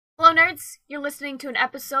nerds! You're listening to an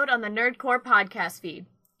episode on the Nerdcore podcast feed.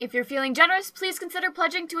 If you're feeling generous, please consider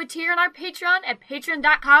pledging to a tier on our Patreon at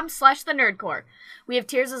patreon.com/thenerdcore. We have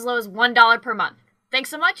tiers as low as $1 per month. Thanks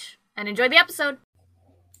so much, and enjoy the episode!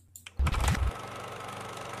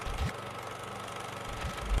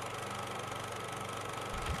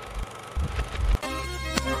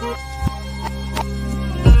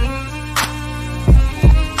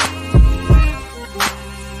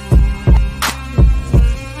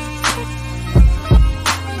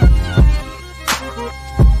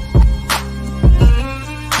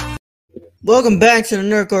 Welcome back to the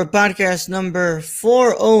Nerdcore podcast number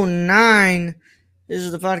 409. This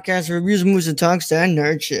is the podcast that reviews movies and talks that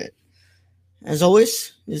nerd shit. As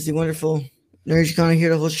always, is the wonderful Nerd Connor here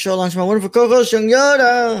to host the show alongside my wonderful co-host, Young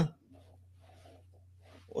Yoda.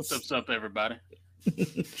 What's up, everybody?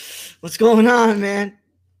 What's going on, man?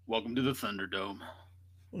 Welcome to the Thunderdome.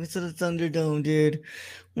 Welcome to the Thunderdome, dude.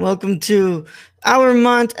 Welcome to our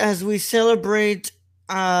month as we celebrate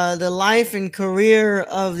the life and career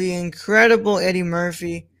of the incredible Eddie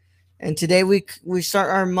Murphy. And today we start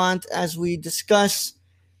our month as we discuss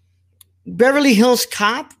Beverly Hills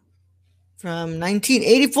Cop from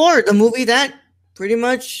 1984, the movie that pretty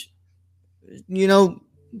much,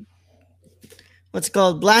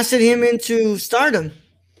 blasted him into stardom.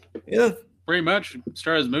 Yeah. Pretty much.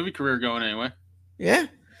 Started his movie career going anyway. Yeah.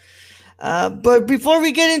 But before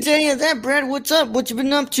we get into any of that, Brad, what's up? What you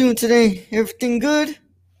been up to today? Everything good?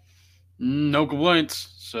 No complaints.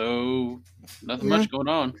 So nothing much going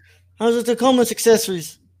on. How's the Tacoma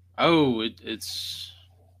accessories? Oh, it's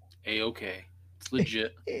A-okay. It's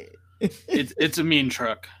legit. it's a mean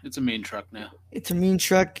truck. It's a mean truck now. It's a mean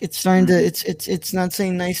truck. It's starting to. It's not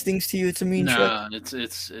saying nice things to you. It's a mean truck. Nah, it's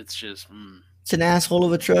just. It's an asshole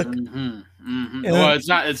of a truck. Mm-hmm, mm-hmm. Yeah. Well,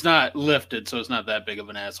 it's not lifted, so it's not that big of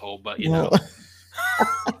an asshole. But you know.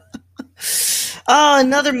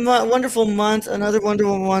 Another wonderful month. Another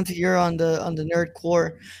wonderful month here on the Nerd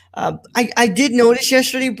Core. I did notice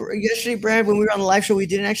yesterday, Brad, when we were on the live show, we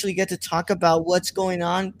didn't actually get to talk about what's going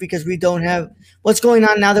on because we don't have what's going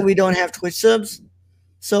on now that we don't have Twitch subs.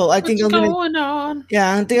 So I think I'm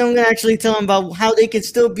gonna actually tell them about how they can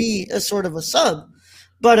still be a sort of a sub.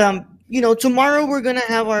 But tomorrow we're gonna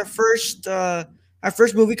have our first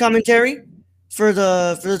movie commentary for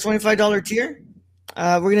the $25 tier.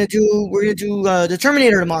 We're gonna do the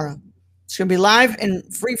Terminator tomorrow. It's gonna be live and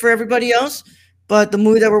free for everybody else, but the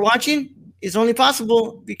movie that we're watching is only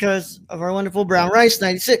possible because of our wonderful Brown Rice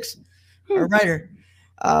 96, our writer.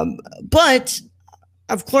 But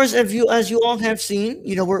of course, as you all have seen,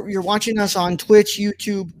 you're watching us on Twitch,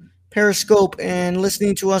 YouTube, Periscope, and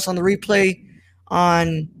listening to us on the replay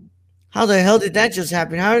on. How the hell did that just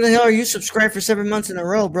happen? How the hell are you subscribed for 7 months in a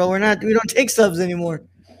row, bro? We don't take subs anymore.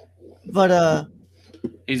 But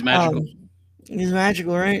he's magical. He's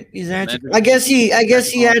magical, right? He's magical. I guess he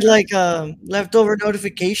had like a leftover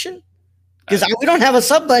notification because we don't have a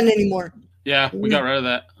sub button anymore. Yeah, we got rid of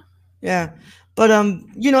that. Yeah, but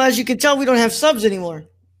as you can tell, we don't have subs anymore.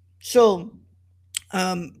 So,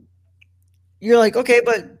 you're like, okay,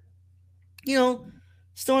 but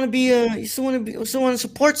still want to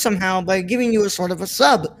support somehow by giving you a sort of a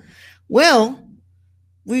sub. Well,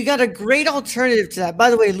 we got a great alternative to that.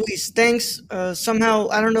 By the way, Luis, thanks. Somehow,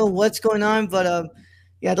 I don't know what's going on, but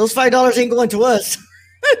those $5 ain't going to us.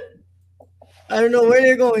 I don't know where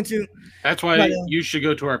they're going to. That's why you should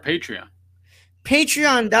go to our Patreon.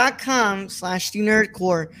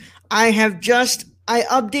 Patreon.com/thenerdcore. I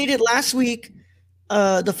updated last week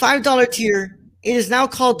the $5 tier. It is now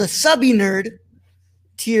called the Subby Nerd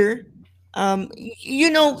tier. So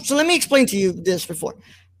let me explain to you this before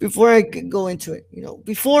I go into it.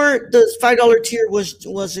 Before the $5 tier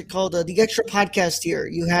was it called the extra podcast tier.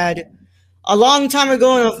 You had a long time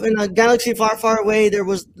ago in a galaxy far, far away. There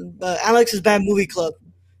was Alex's Bad Movie Club,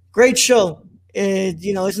 great show.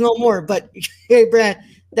 It's no more. But hey, Brad,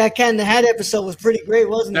 that Cat in the Hat episode was pretty great,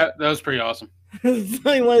 wasn't it? That was pretty awesome.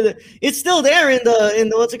 It's still there in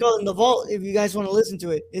the what's it called, in the vault. If you guys want to listen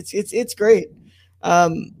to it, it's great.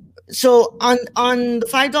 So on the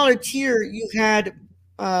 $5 tier, you had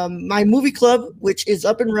my movie club, which is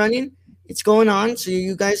up and running. It's going on. So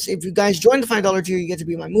if you guys join the $5 tier, you get to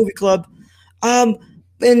be my movie club.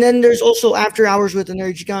 And then there's also After Hours with the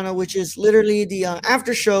Nerd Chicano, which is literally the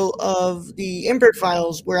after show of the Impaired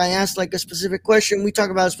Files, where I ask like a specific question. We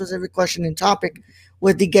talk about a specific question and topic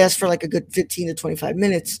with the guest for like a good 15 to 25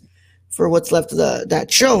 minutes for what's left of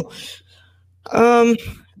that show. And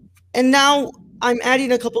now I'm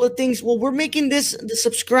adding a couple of things. Well, we're making this the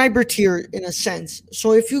subscriber tier in a sense.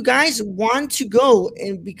 So if you guys want to go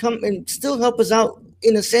and become and still help us out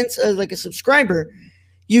in a sense as like a subscriber,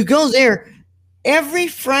 You go there every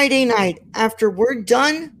Friday night after we're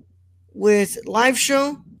done with live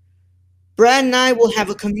show. Brad and I will have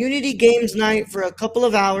a community games night for a couple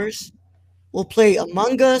of hours. We'll play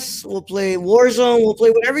Among Us. We'll play Warzone. We'll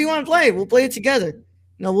play whatever you want to play. We'll play it together.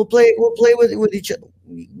 We'll play. We'll play with each other.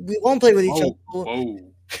 We won't play with each other. Whoa.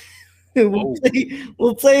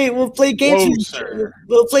 We'll play games. Sir.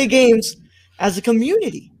 We'll play games as a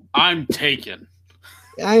community. I'm taken.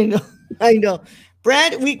 I know.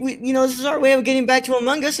 Brad, we this is our way of getting back to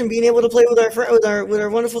Among Us and being able to play with our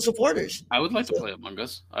wonderful supporters. I would like to play Among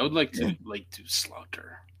Us. I would like to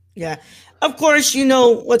slaughter. Yeah, of course.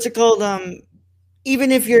 What's it called?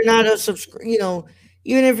 Even if you're not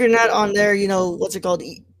even if you're not on there, what's it called?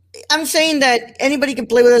 I'm saying that anybody can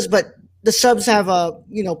play with us, but the subs have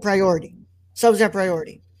priority. Subs have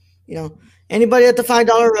priority. Anybody at the $5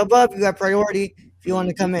 or above, you have priority if you want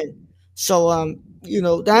to come in. So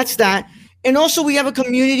that's that. And also we have a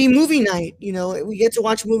community movie night. We get to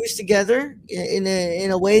watch movies together in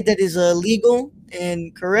a way that is legal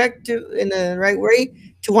and correct in the right way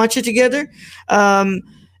to watch it together.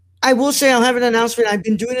 I will say I'll have an announcement. I've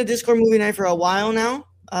been doing a Discord movie night for a while now.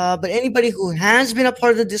 But anybody who has been a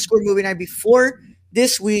part of the Discord movie night before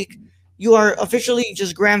this week, you are officially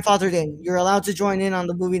just grandfathered in. You're allowed to join in on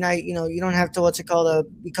the movie night. You don't have to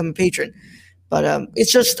become a patron. But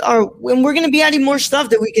it's just and we're going to be adding more stuff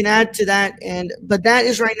that we can add to that. But that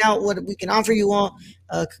is right now what we can offer you all: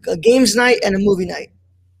 a games night and a movie night.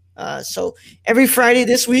 So every Friday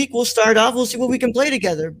this week we'll start off. We'll see what we can play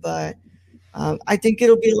together. But I think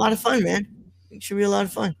it'll be a lot of fun, man. It should be a lot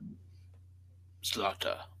of fun.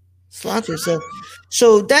 Slaughter.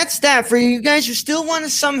 So that's that for you guys who still want to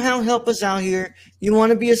somehow help us out here. You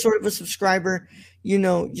want to be a sort of a subscriber.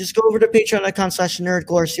 Just go over to patreon.com/nerdcore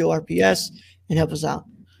CORPS and help us out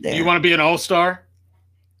there. You want to be an all-star?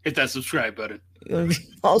 Hit that subscribe button. You want to be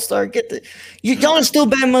an all-star? Y'all are still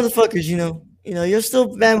bad motherfuckers. You're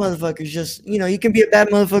still bad motherfuckers. Just you can be a bad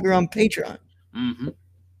motherfucker on Patreon. Mm-hmm.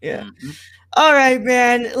 Yeah. Mm-hmm. All right,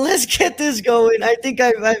 man. Let's get this going. I think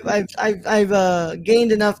I've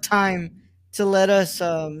gained enough time to let us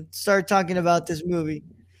start talking about this movie.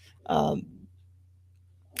 If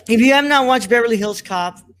you have not watched Beverly Hills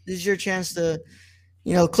Cop, this is your chance to,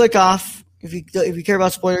 click off if you care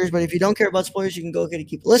about spoilers. But if you don't care about spoilers, you can go ahead and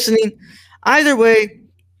keep listening. Either way,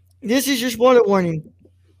 this is your spoiler warning,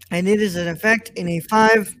 and it is in effect in a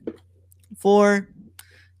 5, 4,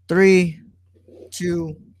 3,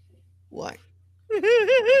 2, 1.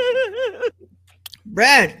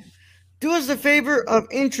 Brad, do us the favor of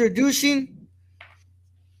introducing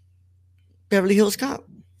Beverly Hills Cop.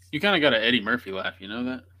 You kind of got an Eddie Murphy laugh, you know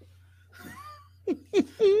that?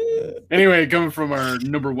 Anyway, coming from our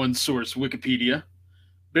number one source, Wikipedia,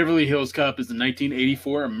 Beverly Hills Cop is a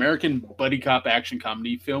 1984 American buddy cop action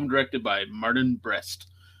comedy film directed by Martin Brest.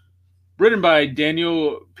 Written by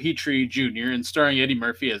Daniel Petrie Jr. and starring Eddie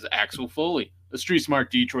Murphy as Axel Foley, a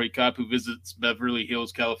street-smart Detroit cop who visits Beverly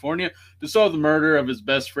Hills, California to solve the murder of his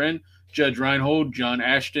best friend, Judge Reinhold, John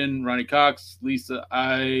Ashton, Ronnie Cox, Lisa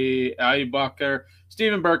Eilbacher,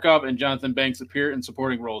 Stephen Burkhoff, and Jonathan Banks appear in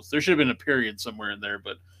supporting roles. There should have been a period somewhere in there,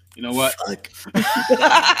 but you know what?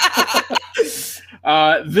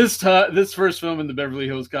 This first film in the Beverly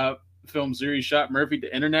Hills Cop film series shot Murphy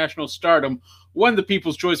to international stardom, won the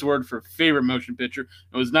People's Choice Award for Favorite Motion Picture,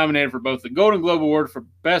 and was nominated for both the Golden Globe Award for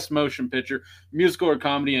Best Motion Picture, Musical or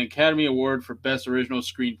Comedy, and Academy Award for Best Original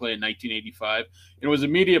Screenplay in 1985. It was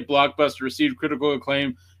immediate blockbuster, received critical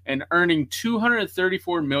acclaim, and earning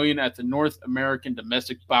 $234 million at the North American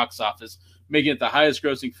domestic box office, making it the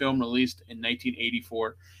highest-grossing film released in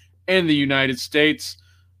 1984 in the United States.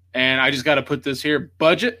 And I just got to put this here: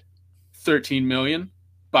 budget $13 million.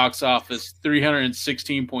 Box office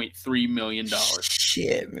 $316.3 million.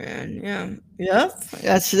 Shit, man. Yeah.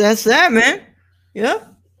 That's that, man. Yeah.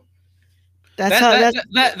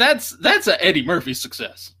 That's an Eddie Murphy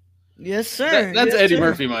success. Yes, sir. That's yes, Eddie sir.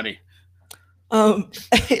 Murphy money.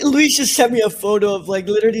 Luis just sent me a photo of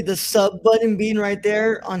literally the sub button being right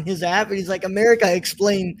there on his app, and he's like, "America,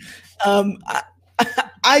 explain."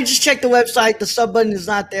 I just checked the website. The sub button is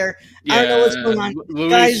not there. Yeah, I don't know what's going on.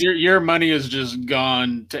 Luis, guys, your money is just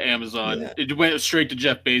gone to Amazon. Yeah. It went straight to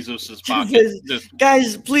Jeff Bezos' pocket.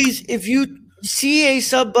 Guys, please, if you see a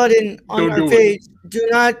sub button on our page, do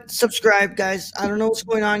not subscribe, guys. I don't know what's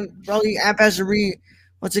going on. Probably app has a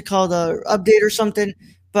update or something.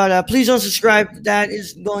 But please don't subscribe. That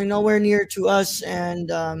is going nowhere near to us.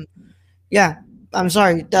 And I'm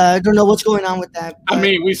sorry. I don't know what's going on with that. I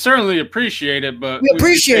mean, we certainly appreciate it, but we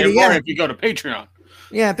appreciate it. Yeah, if you go to Patreon.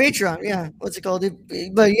 Yeah, Patreon. Yeah, what's it called?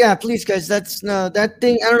 But yeah, please, guys. That's that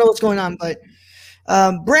thing. I don't know what's going on, but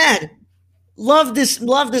Brad, love this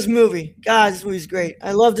movie. God, this movie's great.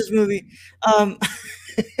 I love this movie.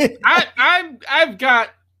 I've got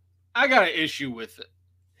an issue with it.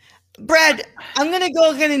 Brad, I'm gonna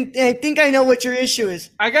go ahead and I think I know what your issue is.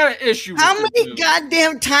 I got an issue. How many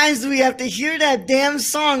goddamn times do we have to hear that damn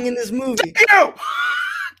song in this movie?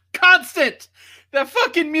 Constant. That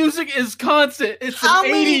fucking music is constant. It's an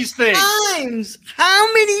 80s thing.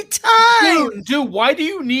 How many times? Dude, why do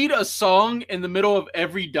you need a song in the middle of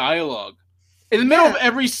every dialogue? In the middle of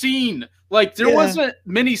every scene? Like, there wasn't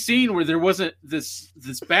many scene where there wasn't this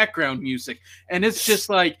background music. And it's just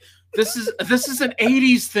like, this is an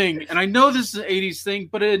 80s thing. And I know this is an 80s thing,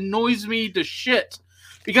 but it annoys me to shit.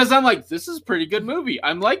 Because I'm like, this is a pretty good movie.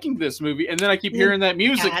 I'm liking this movie. And then I keep hearing that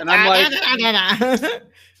music. And I'm like...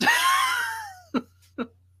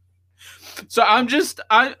 So I'm just,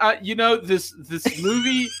 this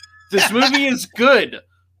movie is good.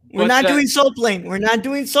 We're not doing Soul Plane. We're not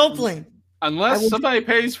doing Soul Plane. Unless somebody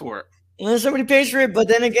pays for it. Unless somebody pays for it. But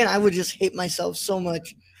then again, I would just hate myself so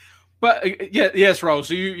much. But yes, Raul.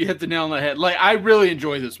 So you hit the nail on the head. Like, I really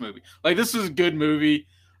enjoy this movie. Like, this is a good movie.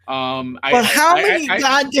 But how many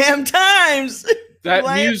goddamn times? That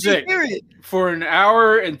music for an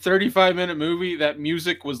hour and 35-minute movie, that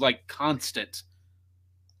music was like constant.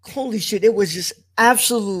 Holy shit, it was just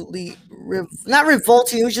absolutely not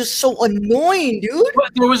revolting. It was just so annoying, dude. But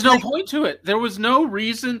there was no point to it. There was no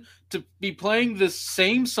reason to be playing the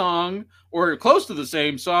same song or close to the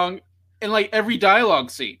same song in like every dialogue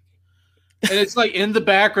scene. And it's like in the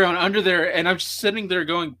background under there, and I'm just sitting there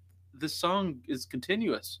going, this song is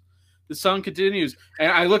continuous. The song continues.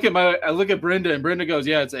 And I look at Brenda, and Brenda goes,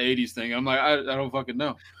 yeah, it's an 80s thing. I'm like, I don't fucking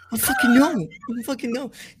know. I don't fucking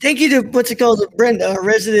know. Thank you to Brenda, a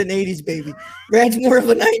resident 80s baby. Brad's more of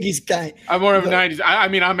a 90s guy. I'm more of a 90s. I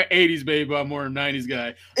mean, I'm an 80s baby, but I'm more of a 90s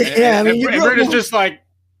guy. And Brenda's just like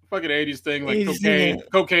fucking 80s thing, like 80s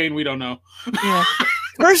cocaine. We don't know. Yeah.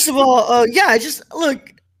 First of all,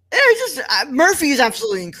 Murphy is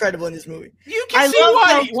absolutely incredible in this movie. You can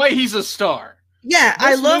see why he's a star. Yeah,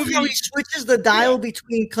 I love how he switches the dial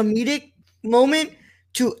between comedic moment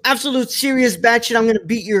to absolute serious bad shit. I'm gonna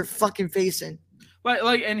beat your fucking face in.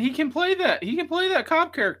 And he can play that. He can play that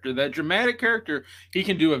cop character, that dramatic character. He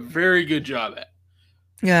can do a very good job at.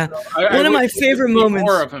 Yeah, one of my favorite moments.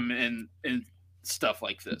 More of him in stuff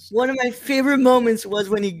like this. One of my favorite moments was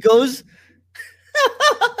when he goes,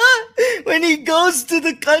 to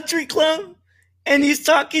the country club, and he's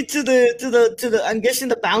talking to the I'm guessing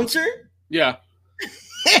the bouncer. Yeah.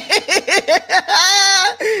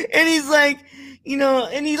 And he's like,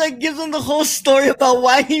 and he like gives him the whole story about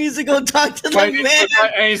why he needs to go talk to the man.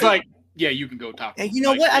 And he's like, yeah, you can go talk. And you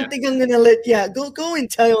know what? Yeah. I think I'm gonna go and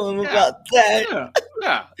tell him about that.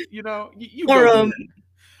 Yeah. You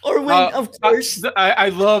of course. I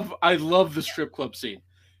love the strip club scene.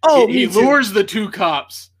 Oh, he lures the two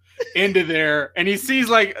cops into there, and he sees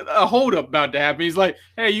like a holdup about to happen. He's like,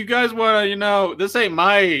 hey, you guys want to, this ain't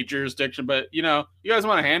my jurisdiction, but you guys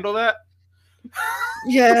want to handle that?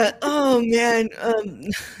 Yeah. Oh man.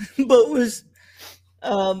 But was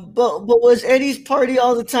Eddie's party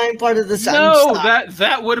all the time part of the sound? No,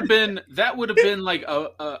 that would have been like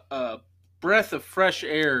a breath of fresh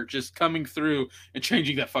air just coming through and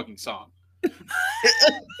changing that fucking song.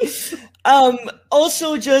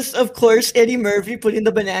 Also, just of course, Eddie Murphy putting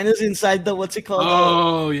the bananas inside the what's it called?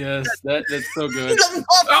 Oh yes, that's so good.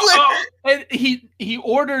 And he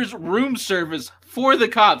orders room service for the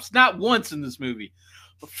cops, not once in this movie,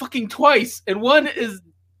 but fucking twice, and one is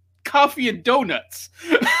coffee and donuts.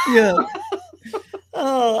 Yeah.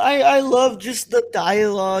 Oh, I love just the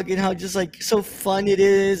dialogue and how just like so fun it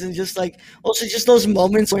is, and just like also just those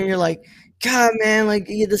moments when you're like, God, man, like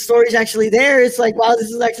the story's actually there. It's like, wow, this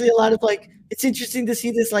is actually a lot of like, it's interesting to see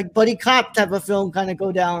this like buddy cop type of film kind of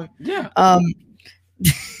go down. Yeah.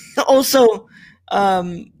 Also,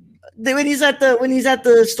 when he's at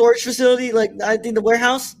the storage facility, like I think the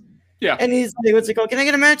warehouse. Yeah. And he's like, what's it called? Can I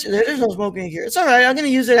get a match? There's no smoking here. It's all right. I'm gonna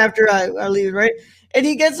use it after I leave, right? And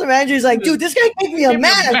he gets a match. He's like, dude, this guy gave me a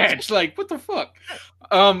match. Like, what the fuck?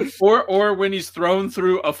 Or when he's thrown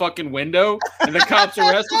through a fucking window and the cops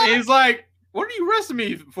arrest him, he's like, what are you arresting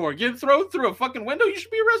me for? Getting thrown through a fucking window? You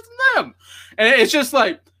should be arresting them. And it's just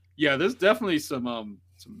like, yeah, there's definitely some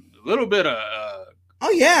little bit of oh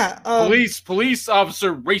yeah, police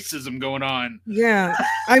officer racism going on. Yeah,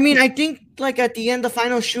 I mean, I think like at the end, the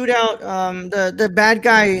final shootout, the bad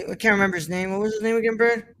guy, I can't remember his name. What was his name again,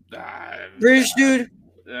 Brad? British dude.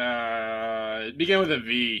 It began with a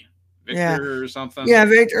V. Victor or something. Yeah,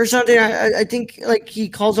 Victor or something. I think like he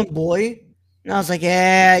calls him boy. And I was like,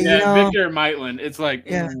 yeah, Victor Maitland. It's like,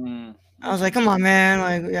 I was like, come on, man.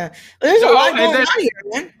 Like, yeah. But there's a No, lot going on here,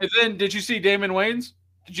 man. And then, did you see Damon Wayans?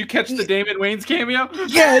 Did you catch the Damon Wayans cameo?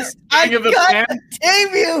 Yes, I Give the got banana? the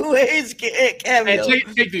Damien Wayans Hey, cameo.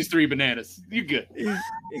 take these 3 bananas. You good? You're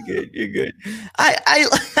good. You're good.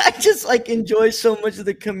 I just like enjoy so much of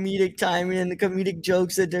the comedic timing and the comedic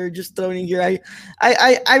jokes that they're just throwing in here.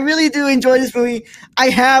 I really do enjoy this movie. I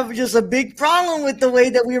have just a big problem with the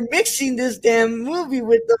way that we're mixing this damn movie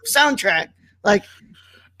with the soundtrack. Like,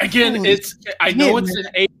 Again, holy I know shit, it's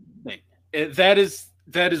an 80s thing.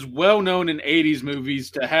 That is well known in 80s movies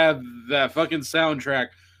to have that fucking soundtrack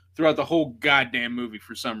throughout the whole goddamn movie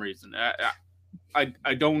for some reason.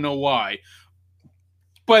 I don't know why.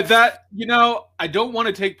 But that, I don't want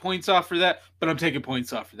to take points off for that, but I'm taking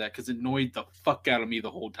points off for that because it annoyed the fuck out of me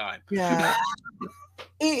the whole time. yeah.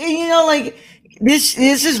 And, like this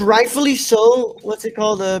is rightfully so. What's it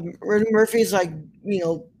called? Eddie Murphy's like,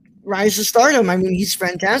 rise to stardom. I mean, he's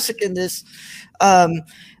fantastic in this.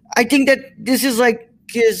 I think that this is like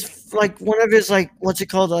one of his like, what's it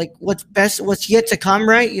called? Like what's yet to come,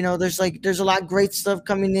 right? There's a lot of great stuff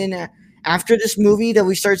coming in after this movie that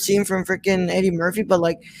we start seeing from freaking Eddie Murphy. But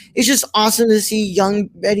like, it's just awesome to see young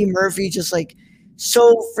Eddie Murphy just like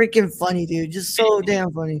so freaking funny, dude. Just so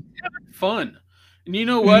damn funny. Fun. And you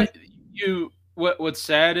know what? What's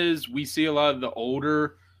sad is we see a lot of the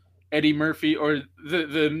older Eddie Murphy or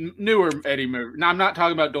the newer Eddie Murphy. Now, I'm not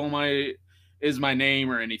talking about Dolomite Is My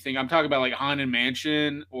Name or anything. I'm talking about like Haunted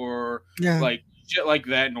Mansion or like shit like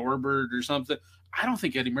that, Norbert or something. I don't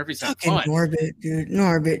think Eddie Murphy's having fun. Norbit, dude.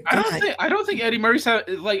 Norbit. I don't think Eddie Murphy's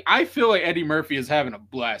having, like, I feel like Eddie Murphy is having a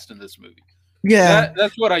blast in this movie. Yeah.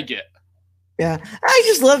 That's what I get. Yeah, I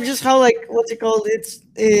just love just how like what's it called? It's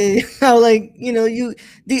how like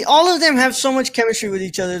all of them have so much chemistry with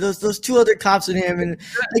each other. Those 2 other cops and him, and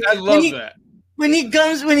like, I love that. When he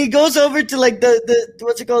goes over to like the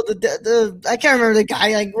what's it called? The I can't remember the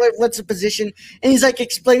guy. Like what's the position? And he's like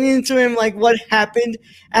explaining to him like what happened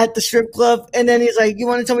at the strip club, and then he's like, "You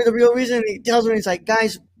want to tell me the real reason?" And he tells him, he's like,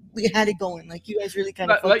 "Guys, we had it going. Like you guys really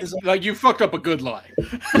kind of fucked us up. Like you fucked up a good lie."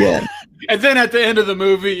 Yeah. And then at the end of the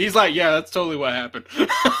movie, he's like, "Yeah, that's totally what happened."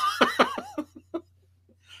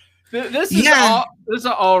 This is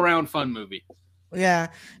an all around fun movie. Yeah,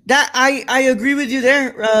 that I agree with you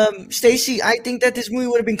there, Stacy. I think that this movie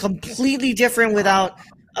would have been completely different without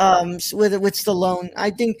with Stallone.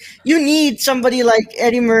 I think you need somebody like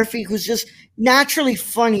Eddie Murphy who's just naturally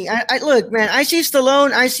funny. I look, man. I see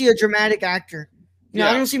Stallone. I see a dramatic actor.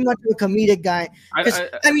 I don't see much of a comedic guy.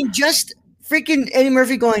 I mean, just freaking Eddie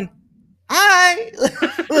Murphy going, "Hi,"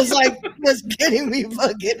 was getting me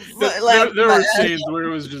fucking. There were scenes where it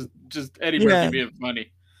was just Eddie Murphy being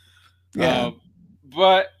funny. Yeah.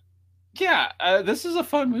 But yeah, this is a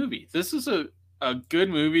fun movie. This is a good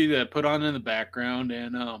movie that put on in the background,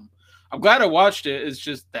 and I'm glad I watched it. It's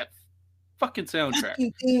just that fucking soundtrack.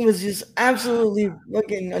 That thing was just absolutely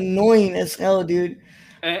fucking annoying as hell, dude.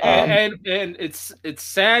 And it's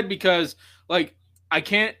sad because like I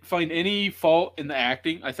can't find any fault in the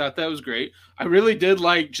acting. I thought that was great. I really did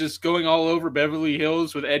like just going all over Beverly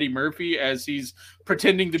Hills with Eddie Murphy as he's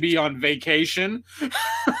pretending to be on vacation.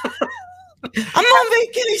 I'm on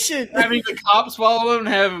vacation. Having the cops follow him,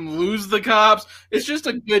 have him lose the cops. It's just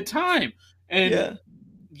a good time. And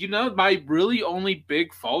my really only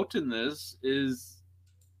big fault in this is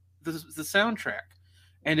the soundtrack.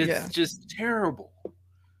 And it's just terrible.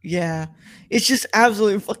 Yeah. It's just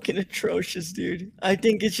absolutely fucking atrocious, dude. I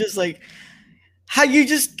think it's just like how you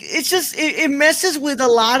it messes with a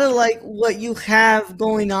lot of like what you have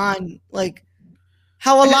going on. Like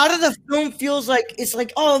how a lot of the film feels like it's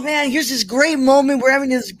like, oh man, here's this great moment. We're having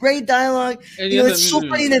this great dialogue. And it's so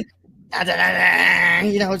funny that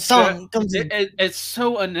song comes in. It's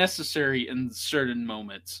so unnecessary in certain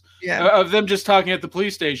moments. Yeah. Of them just talking at the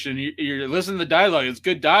police station. You're listening to the dialogue. It's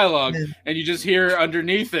good dialogue. Yeah. And you just hear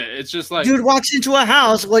underneath it. It's just like, dude walks into a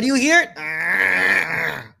house. What do you hear?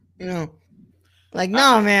 Like,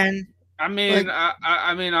 no, man. I mean, like,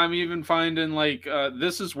 I'm even finding like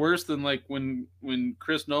this is worse than like when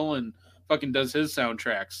Chris Nolan fucking does his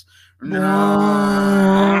soundtracks.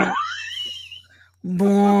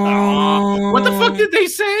 What the fuck did they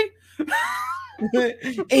say?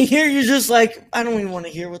 And here you're just like, I don't even want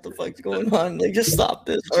to hear what the fuck's going on. Like, just stop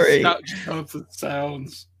this. All right. Stop the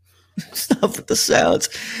sounds. Stop with the sounds.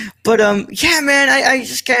 But yeah, man, I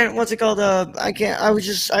just can't. What's it called? I can't. I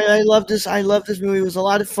love this. I love this movie. It was a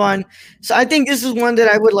lot of fun. So I think this is one that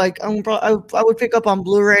I would like. I would pick up on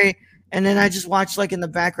Blu-ray, and then I just watch like in the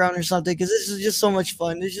background or something, because this is just so much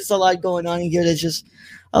fun. There's just a lot going on in here. There's just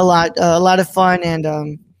a lot of fun,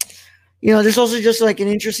 and there's also just like an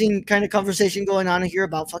interesting kind of conversation going on here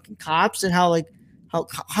about fucking cops and how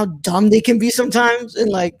dumb they can be sometimes, and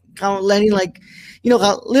like how letting like,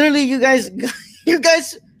 how literally you guys you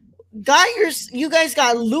guys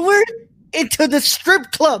got lured into the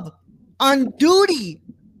strip club on duty.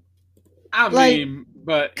 I mean,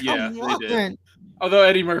 but yeah, Come they did. on. Although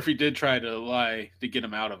Eddie Murphy did try to lie to get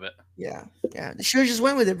him out of it. Yeah. They should have just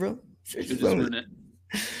went with it, bro. Just went it.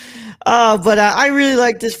 But I really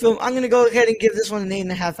like this film. I'm gonna go ahead and give this one an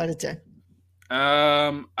 8.5 out of 10.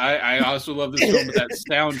 I also love this film, but that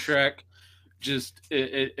soundtrack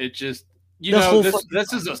it just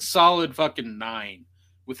this is a solid fucking 9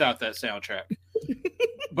 without that soundtrack.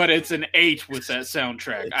 But it's an 8 with that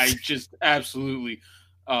soundtrack. I just absolutely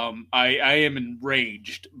I am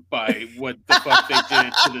enraged by what the fuck they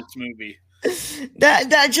did to this movie.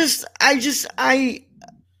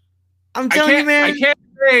 I'm telling you, man. I can't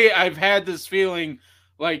say I've had this feeling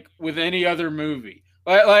like with any other movie.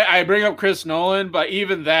 Like I bring up Chris Nolan, but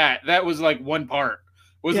even that was like one part.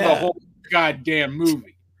 Wasn't the whole goddamn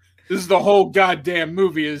movie. This is the whole goddamn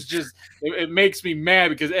movie. Is just it makes me mad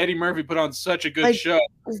because Eddie Murphy put on such a good show.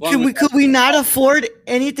 Could we not afford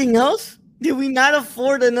anything else? Did we not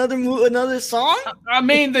afford another song? I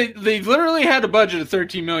mean, they literally had a budget of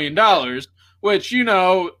 $13 million, which,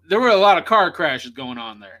 there were a lot of car crashes going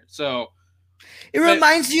on there. So it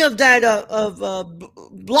reminds me of that of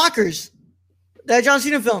Blockers, that John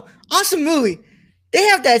Cena film. Awesome movie. They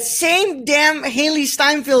have that same damn Haley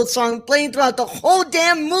Steinfeld song playing throughout the whole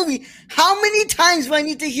damn movie. How many times do I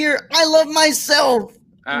need to hear "I Love Myself"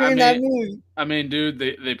 during that movie? I mean, dude,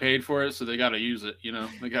 they paid for it, so they got to use it.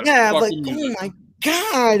 They got but oh my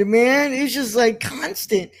god, man, it's just like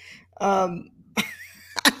constant.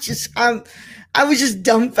 I was just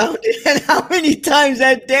dumbfounded at how many times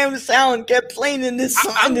that damn sound kept playing in this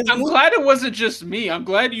song. I'm glad it wasn't just me. I'm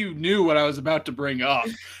glad you knew what I was about to bring up.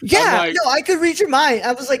 Yeah, no, I could read your mind.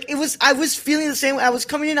 I was like, I was feeling the same way. I was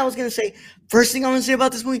coming in, I was going to say, first thing I'm going to say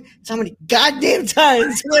about this movie is how many goddamn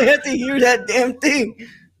times I had to hear that damn thing.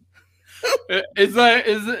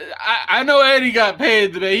 I know Eddie got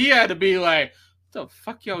paid today. He had to be like, what the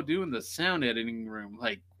fuck y'all do in the sound editing room?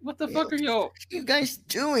 Like, what the fuck are y'all? What are you guys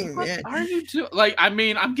doing, what man? Are you doing? Like, I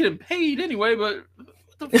mean, I'm getting paid anyway, but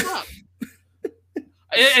what the fuck?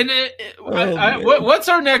 What's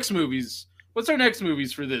our next movies? What's our next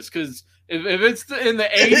movies for this? Because if it's in the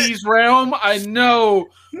 80s realm, I know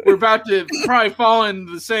we're about to probably fall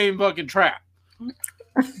in the same fucking trap.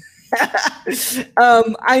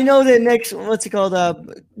 I know the next, what's it called?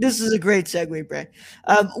 This is a great segue, Brad.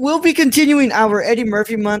 We'll be continuing our Eddie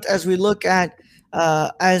Murphy month as we look at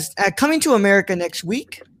Coming to America next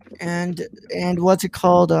week, and what's it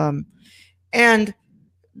called? And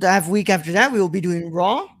the week after that we will be doing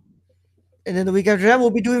Raw, and then the week after that we'll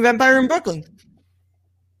be doing Vampire in Brooklyn.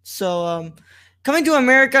 So, Coming to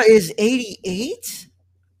America is 88,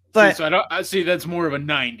 but I see that's more of a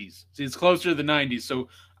 90s. See, it's closer to the 90s, so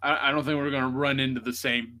I don't think we're gonna run into the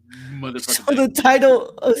same motherfucker. So the title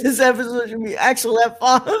of this episode should be Axel F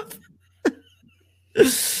off.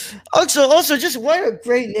 Also, just what a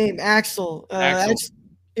great name, Axel.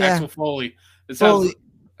 Axel Foley.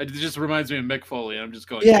 It just reminds me of Mick Foley. I'm just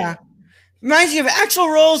going. Yeah, reminds me of Axel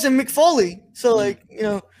Rose and Mick Foley. So,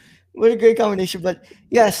 what a great combination. But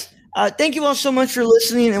yes, thank you all so much for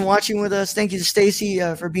listening and watching with us. Thank you to Stacy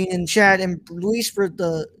for being in chat, and Luis for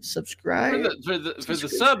the subscribe for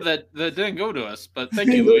the sub that didn't go to us. But thank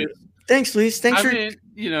you, Luis. Thanks, Luis. Thanks I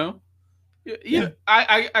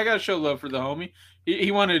gotta show love for the homie.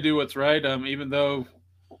 He wanted to do what's right, even though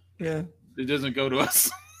it doesn't go to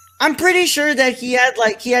us. I'm pretty sure that he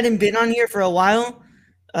hadn't been on here for a while.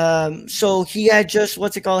 So he had just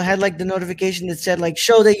had like the notification that said like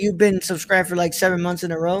show that you've been subscribed for like 7 months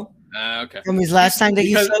in a row. Okay. From his last time that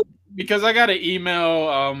he subbed. Because I got an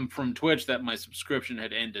email from Twitch that my subscription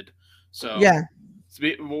had ended. So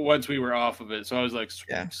once we were off of it, so I was like,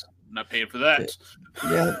 I'm not paying for that.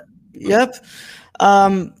 Yeah. Yep.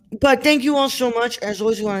 But thank you all so much. As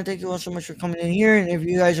always, we want to thank you all so much for coming in here. And if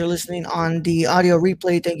you guys are listening on the audio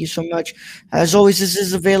replay, thank you so much. As always, this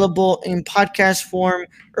is available in podcast form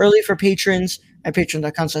early for patrons at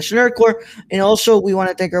patreon.com/nerdcore. And also, we want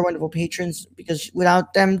to thank our wonderful patrons because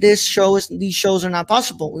without them, these shows are not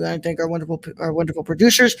possible. We want to thank our wonderful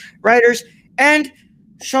producers, writers, and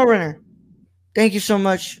showrunner. Thank you so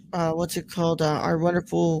much. Our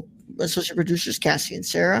wonderful associate producers, Cassie and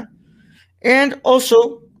Sarah. And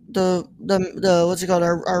also our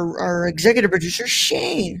executive producer,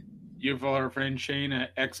 Shane. You can follow our friend Shane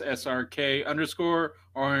at XSRK_ or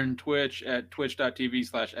on Twitch at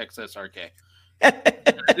twitch.tv/XSRK.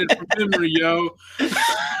 I did from memory, yo.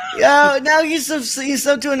 Yo, now he's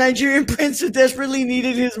subbed to a Nigerian prince who desperately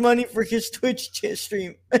needed his money for his Twitch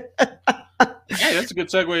stream. Hey, that's a good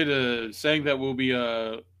segue to saying that we'll be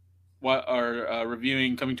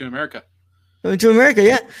reviewing Coming to America. Coming to America,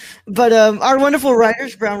 yeah. But our wonderful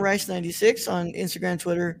writers, Brown Rice 96 on Instagram,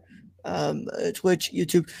 Twitter, Twitch,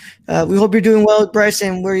 YouTube. We hope you're doing well, Bryce,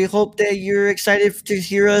 and we hope that you're excited to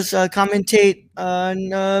hear us commentate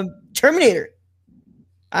on Terminator.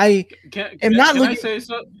 I am not looking. Can I say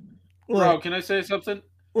something? Bro, can I say something?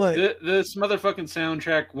 What? This motherfucking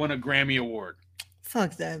soundtrack won a Grammy Award.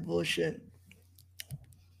 Fuck that bullshit.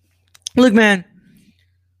 Look, man.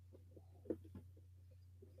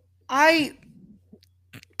 I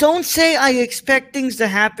don't say I expect things to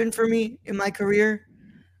happen for me in my career,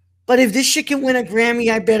 but if this shit can win a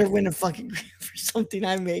Grammy, I better win a fucking Grammy for something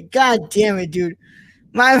I made. God damn it, dude.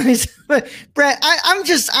 Brett, I'm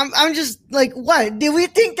just like, what? Did we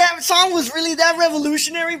think that song was really that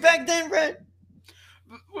revolutionary back then, Brett?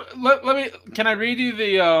 Let me. Can I read you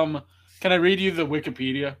the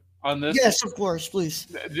Wikipedia on this? Yes, of course, please.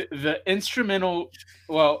 The instrumental.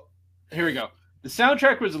 Well, here we go. The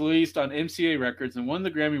soundtrack was released on MCA Records and won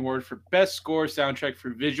the Grammy Award for Best Score Soundtrack for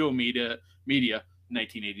Visual Media in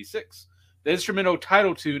 1986. The instrumental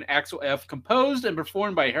title tune, Axel F., composed and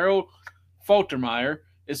performed by Harold Faltermeyer,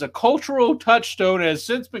 is a cultural touchstone and has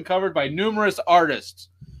since been covered by numerous artists.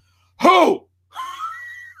 Who?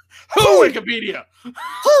 Who, Wikipedia?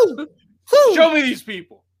 Who? Show me these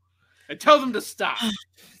people and tell them to stop.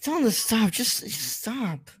 Tell them to stop. Just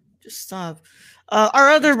stop. Just stop. Our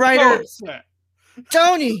other writer,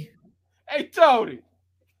 Tony. Hey, Tony.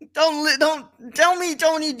 Don't tell me,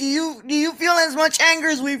 Tony. Do you feel as much anger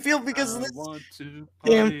as we feel because of this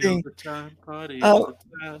damn thing?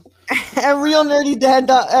 At Real Nerdy Dad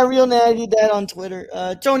on Twitter.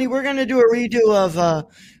 Tony, we're gonna do a redo of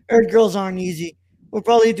Earth Girls Aren't Easy. We'll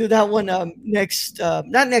probably do that one not next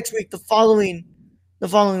week, the following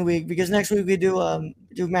week, because next week we do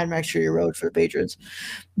Mad Max Fury Road for the patrons.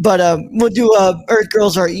 But we'll do Earth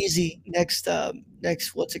Girls Are Easy next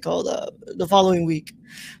what's it called, the following week.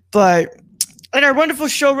 But and our wonderful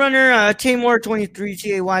showrunner Taymor23,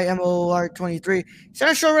 TAYMOR23. He's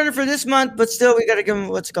not a showrunner for this month, but still we gotta give him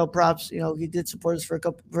what's it called, props. You know, he did support us for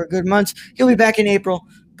a good months. He'll be back in April.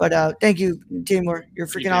 But thank you, Taymor. You're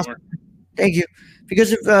freaking awesome. Thank you.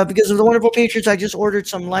 Because of the wonderful patrons, I just ordered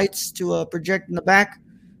some lights to project in the back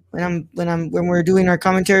when we're doing our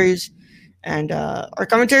commentaries, and or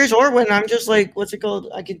when I'm just like, what's it called?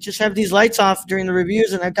 I could just have these lights off during the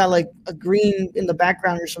reviews, and I've got like a green in the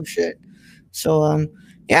background or some shit. So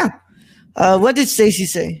yeah. What did Stacy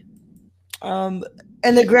say? And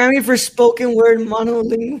the Grammy for spoken word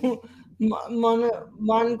monolingual.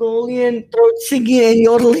 Mongolian throat singing and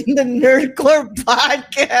yodeling, the Nerdcore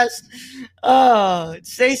podcast. Oh,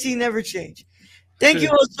 Stacey never changed. Thank you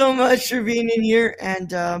all so much for being in here,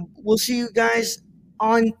 and we'll see you guys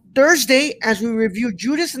on Thursday as we review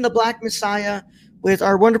Judas and the Black Messiah with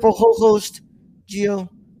our wonderful host Gio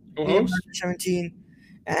 17.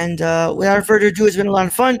 And without further ado, it's been a lot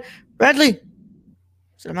of fun. Bradley,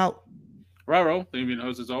 set him out. Raro, thank you,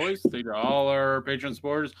 host as always. Thank you to all our Patreon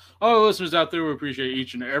supporters, all the listeners out there. We appreciate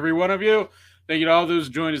each and every one of you. Thank you to all those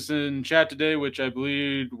who joined us in chat today, which I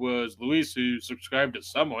believe was Luis, who subscribed to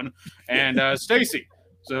someone, and Stacy.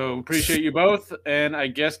 So appreciate you both. And I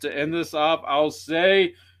guess to end this off, I'll say,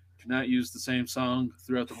 do not use the same song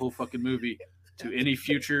throughout the whole fucking movie to any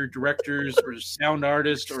future directors or sound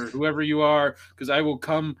artists or whoever you are, because I will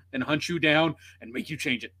come and hunt you down and make you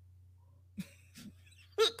change it.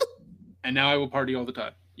 And now I will party all the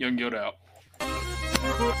time. Young Yoda out.